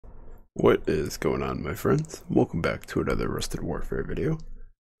What is going on, my friends? Welcome back to another Rusted Warfare video.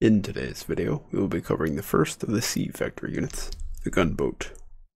 In today's video, we will be covering the first of the Sea Factory units, the gunboat.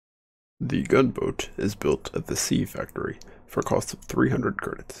 The gunboat is built at the Sea Factory for a cost of 300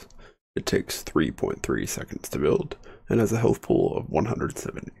 credits. It takes 3.3 seconds to build and has a health pool of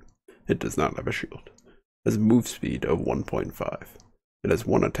 170. It does not have a shield. It has a move speed of 1.5. It has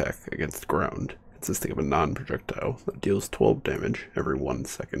one attack against ground, consisting of a non-projectile that deals 12 damage every 1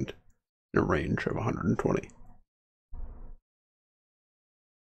 second. In a range of 120.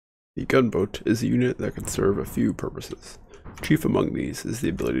 The gunboat is a unit that can serve a few purposes. Chief among these is the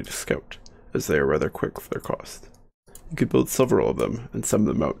ability to scout, as they are rather quick for their cost. You could build several of them and send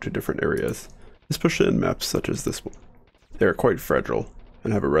them out to different areas, especially in maps such as this one. They are quite fragile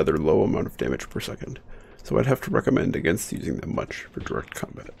and have a rather low amount of damage per second, so I'd have to recommend against using them much for direct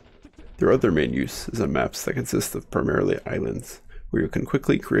combat. Their other main use is on maps that consist of primarily islands, where you can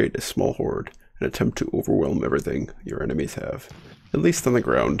quickly create a small horde and attempt to overwhelm everything your enemies have, at least on the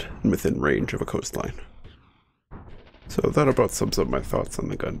ground and within range of a coastline. So that about sums up my thoughts on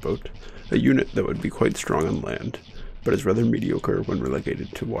the gunboat, a unit that would be quite strong on land, but is rather mediocre when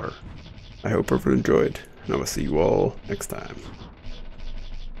relegated to water. I hope everyone enjoyed, and I will see you all next time.